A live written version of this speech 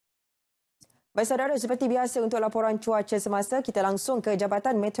Baik saudara, seperti biasa untuk laporan cuaca semasa, kita langsung ke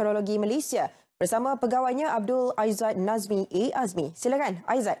Jabatan Meteorologi Malaysia bersama pegawainya Abdul Aizat Nazmi A. Azmi. Silakan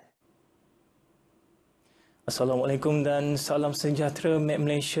Aizat. Assalamualaikum dan salam sejahtera. Met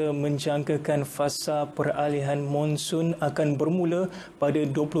Malaysia menjangkakan fasa peralihan monsun akan bermula pada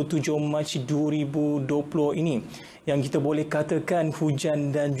 27 Mac 2020 ini. Yang kita boleh katakan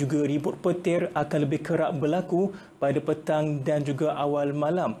hujan dan juga ribut petir akan lebih kerap berlaku pada petang dan juga awal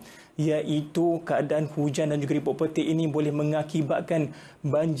malam. Iaitu keadaan hujan dan juga ribut petir ini boleh mengakibatkan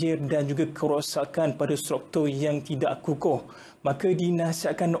banjir dan juga kerosakan pada struktur yang tidak kukuh. Maka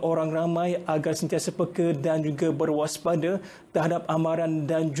dinasihatkan orang ramai agar sentiasa peka dan juga berwaspada terhadap amaran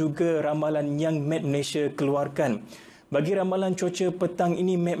dan juga ramalan yang Met Malaysia keluarkan. Bagi ramalan cuaca petang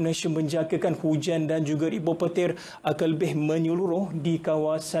ini, Met Malaysia menjangkakan hujan dan juga ribut petir akan lebih menyeluruh di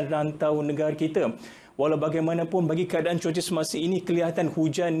kawasan rantau negara kita. Walau bagaimanapun, bagi keadaan cuaca semasa ini, kelihatan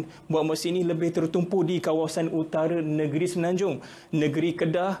hujan buat masa ini lebih tertumpu di kawasan utara negeri Semenanjung, negeri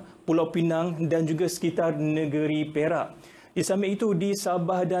Kedah, Pulau Pinang dan juga sekitar negeri Perak. Di samping itu, di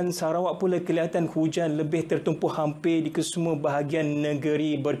Sabah dan Sarawak pula kelihatan hujan lebih tertumpu hampir di kesemua bahagian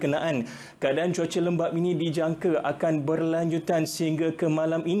negeri berkenaan. Keadaan cuaca lembap ini dijangka akan berlanjutan sehingga ke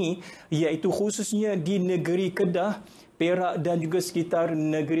malam ini, iaitu khususnya di negeri Kedah, Perak dan juga sekitar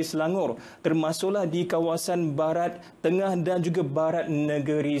negeri Selangor, termasuklah di kawasan barat, tengah dan juga barat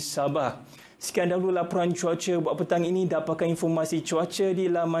negeri Sabah. Sekian dahulu laporan cuaca buat petang ini. Dapatkan informasi cuaca di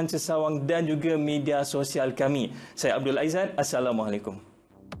laman sesawang dan juga media sosial kami. Saya Abdul Aizat. Assalamualaikum.